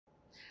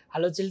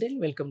Hello children,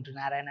 welcome to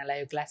Narayana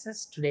Live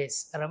Classes.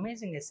 Today's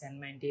amazing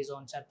assignment is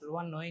on chapter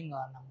 1 knowing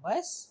our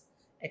numbers,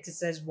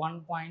 exercise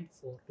 1.4.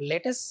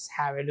 Let us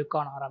have a look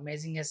on our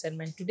amazing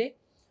assignment today.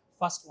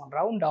 First one,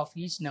 round off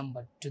each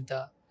number to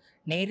the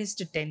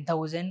nearest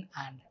 10,000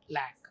 and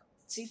lakh.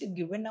 See, the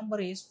given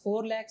number is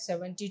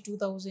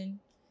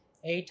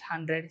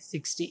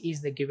 4,72,860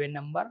 is the given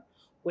number.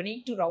 We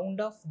need to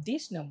round off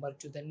this number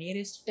to the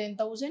nearest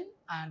 10,000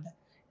 and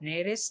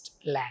nearest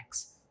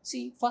lakhs.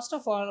 See, first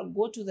of all,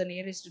 go to the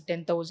nearest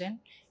 10,000.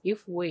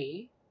 If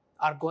we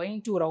are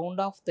going to round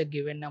off the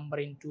given number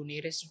into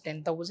nearest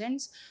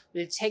 10,000s,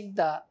 we'll check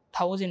the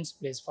thousands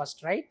place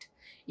first, right?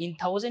 In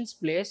thousands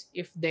place,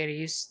 if there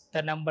is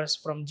the numbers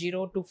from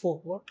 0 to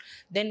 4,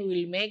 then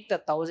we'll make the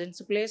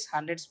thousands place,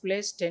 hundreds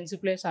place, tens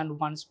place and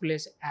ones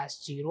place as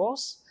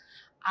zeros.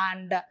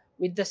 And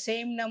with the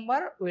same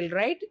number, we'll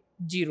write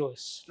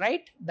zeros,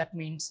 right? That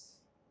means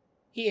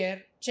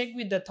here, check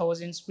with the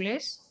thousands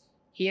place.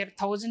 Here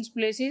thousands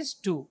place is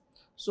 2.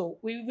 So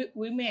we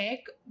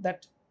make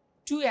that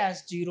 2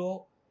 as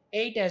 0,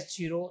 8 as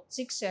 0,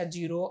 6 as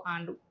 0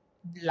 and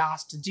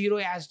last 0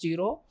 as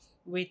 0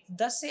 with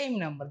the same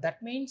number.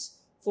 That means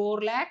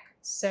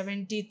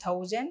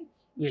 4,70,000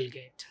 will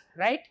get,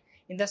 right?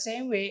 In the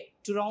same way,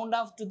 to round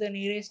off to the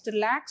nearest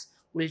lakhs,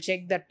 we'll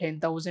check the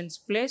 10,000s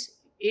place.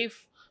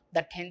 If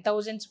the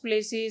 10,000s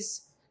place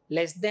is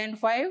less than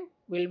 5,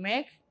 we'll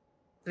make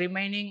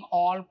remaining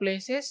all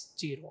places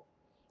 0.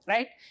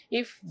 Right?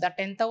 If the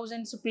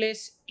 10,000s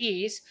place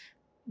is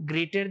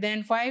greater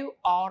than 5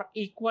 or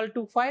equal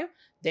to 5,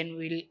 then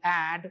we'll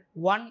add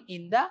 1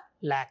 in the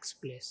lakhs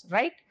place,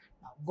 right?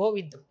 Now go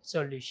with the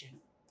solution.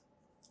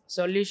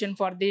 Solution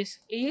for this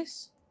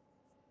is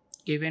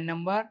given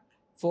number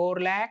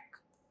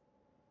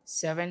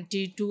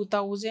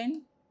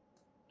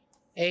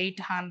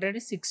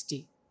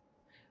 4,72,860.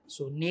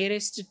 So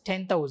nearest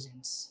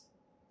 10,000s.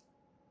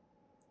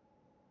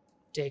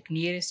 Take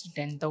nearest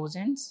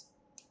 10,000s.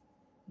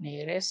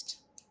 Nearest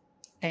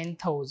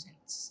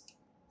 10,000s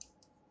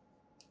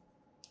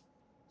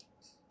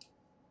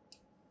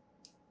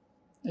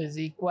is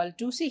equal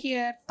to, see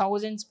here,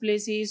 thousands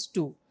place is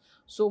 2.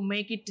 So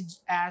make it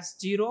as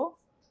 0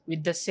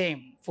 with the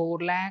same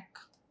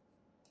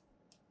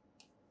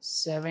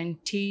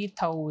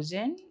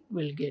 4,70,000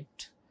 will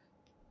get.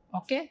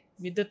 Okay,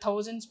 with the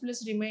thousands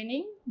plus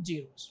remaining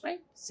zeros,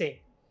 right? Same.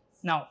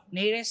 Now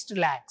nearest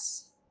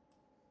lakhs.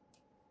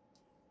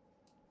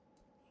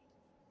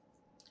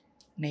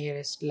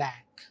 Nearest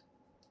lakh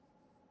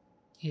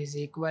is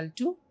equal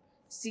to,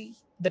 see,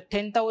 the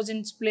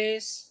 10,000s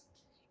place,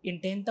 in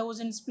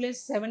 10,000s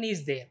place 7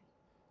 is there.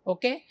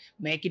 Okay,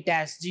 make it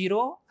as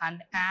 0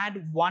 and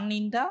add 1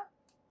 in the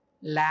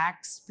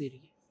lakhs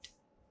period.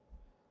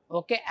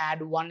 Okay,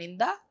 add 1 in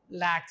the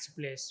lakhs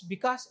place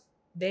because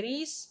there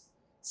is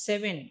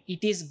 7,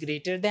 it is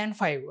greater than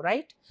 5,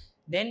 right?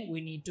 Then we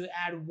need to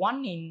add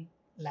 1 in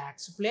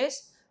lakhs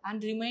place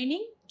and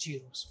remaining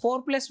zeros.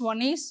 4 plus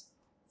 1 is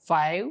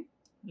 5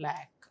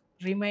 lakh,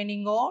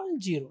 remaining all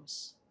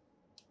zeros.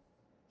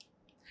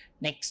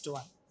 Next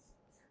one,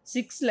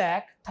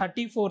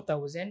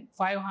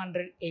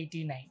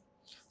 6,34,589.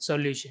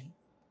 Solution.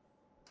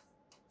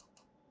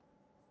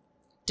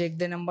 Take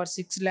the number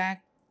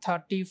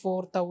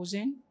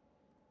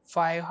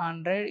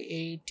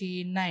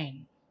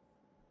 6,34,589.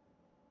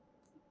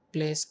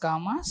 Place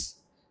commas.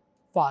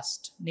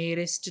 First,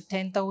 nearest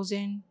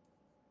 10,000.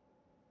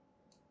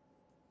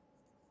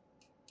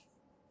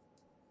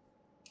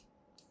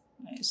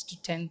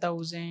 Next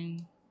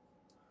 10,000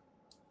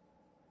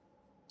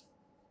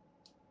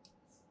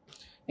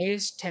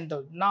 is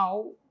 10,000.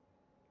 Now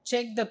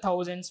check the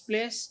thousands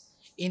place.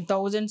 In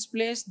thousands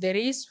place there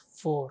is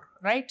 4,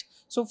 right?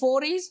 So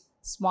 4 is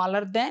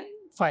smaller than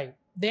 5.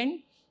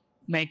 Then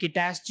make it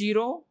as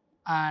 0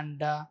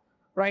 and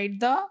write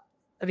the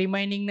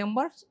remaining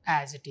numbers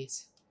as it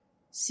is.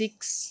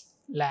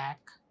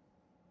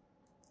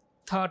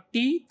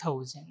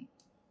 6,30,000.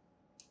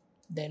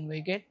 Then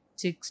we get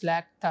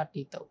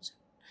 6,30,000.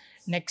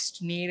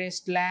 Next,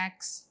 nearest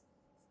lakhs.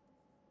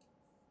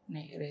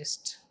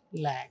 Nearest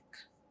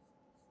lakh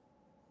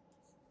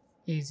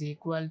is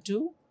equal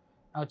to,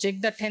 now check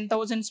the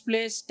 10,000s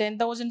place.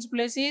 10,000s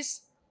place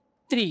is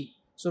 3.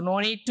 So no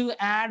need to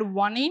add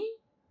 1 in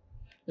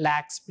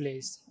lakhs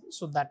place.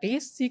 So that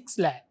is 6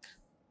 lakh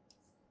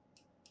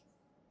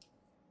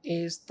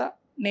is the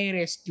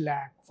nearest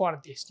lakh for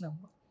this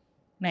number.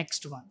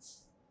 Next one,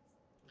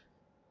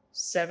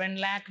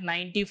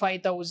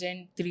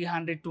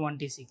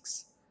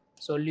 7,95,326.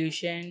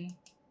 Solution.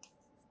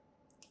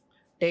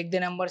 Take the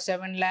number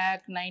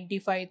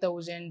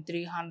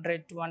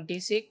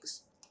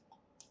 7,95,326.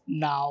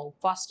 Now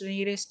first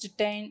nearest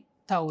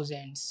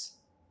 10,000s.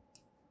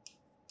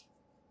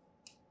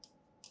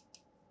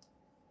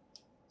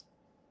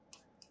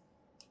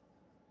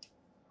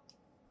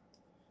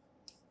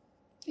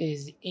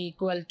 Is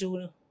equal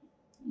to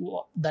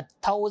the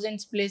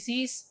thousands place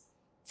is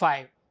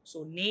 5.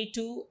 So need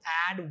to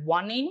add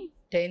 1 in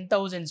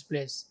 10,000s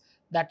place.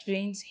 That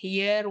means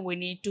here we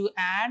need to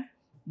add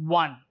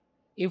 1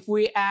 If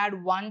we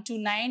add 1 to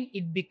 9,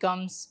 it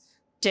becomes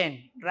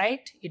 10,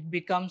 right? It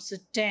becomes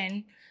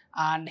 10,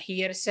 and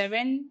here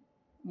 7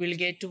 will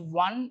get to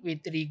 1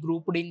 with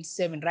regrouped in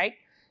 7, right?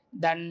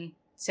 Then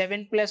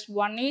 7 plus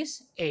 1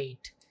 is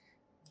 8.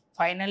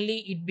 Finally,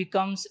 it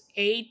becomes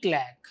 8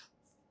 lakh.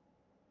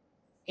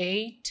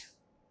 8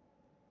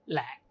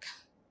 lakh.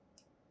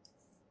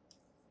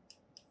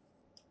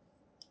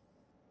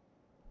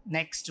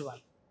 Next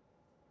one.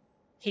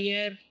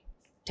 Here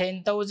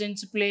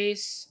 10,000's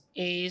place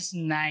is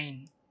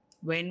 9.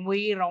 When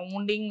we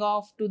rounding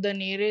off to the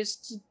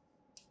nearest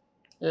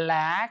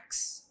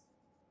lakhs,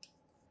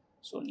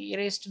 so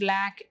nearest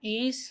lakh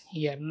is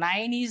here.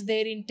 9 is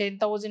there in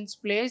 10,000's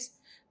place.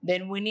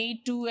 Then we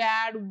need to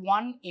add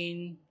 1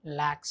 in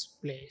lakhs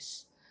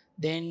place.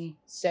 Then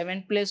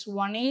 7 plus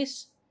 1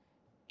 is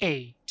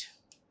 8.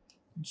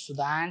 So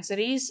the answer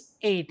is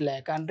 8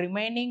 lakh, and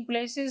remaining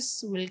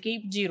places will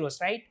keep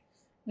zeros, right?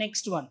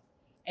 Next one.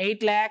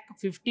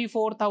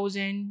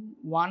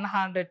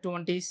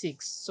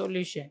 8,54,126.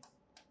 Solution.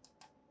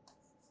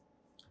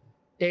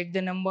 Take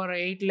the number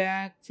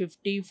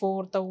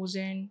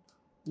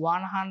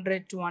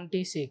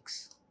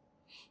 8,54,126.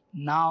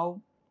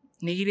 Now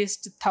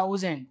nearest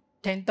 1000,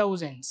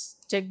 10,000s.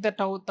 Check the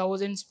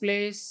thousands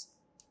place.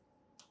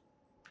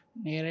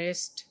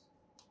 Nearest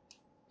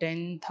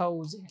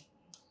 10,000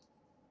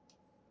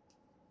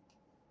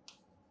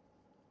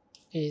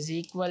 is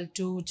equal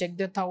to, check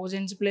the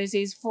thousands place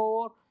is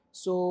 4.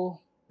 So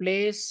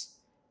place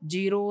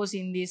zeros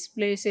in these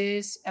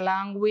places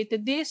along with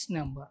this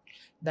number.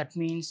 That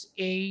means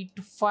 8,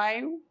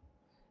 5,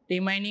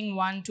 remaining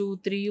 1, 2,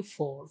 3,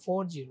 4.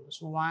 4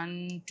 zeros.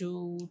 1,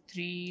 2,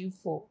 3,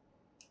 4.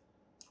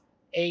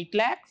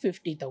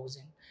 8,50,000.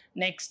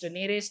 Next,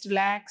 nearest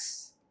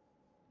lakhs.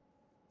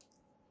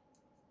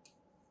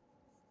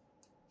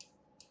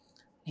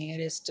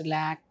 Nearest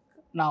lakh.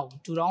 Now,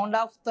 to round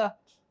off the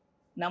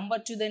number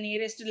to the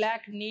nearest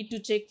lakh, need to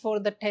check for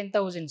the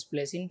 10,000's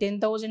place. In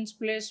 10,000's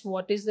place,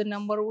 what is the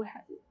number we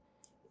have?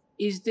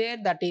 Is there?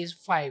 That is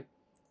 5.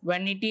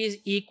 When it is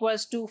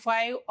equals to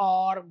 5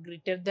 or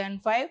greater than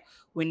 5,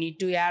 we need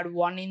to add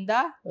 1 in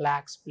the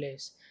lakhs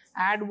place.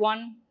 Add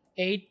 1.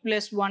 8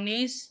 plus 1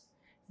 is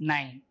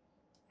 9.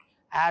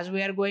 As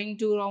we are going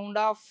to round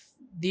off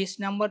this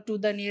number to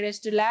the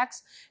nearest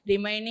lakhs,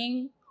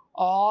 remaining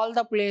all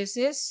the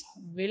places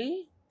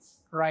will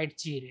write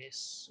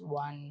zeros.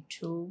 1,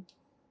 2,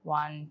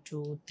 1,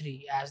 2,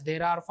 3. As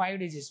there are 5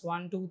 digits,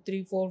 1, 2,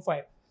 3, 4,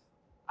 5.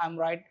 I'm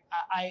right.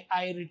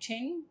 I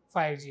retain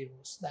 5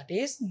 zeros. That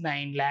is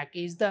 9 lakh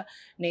is the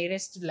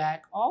nearest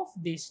lakh of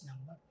this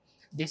number.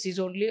 This is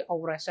only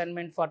our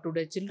assignment for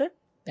today, children.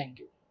 Thank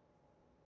you.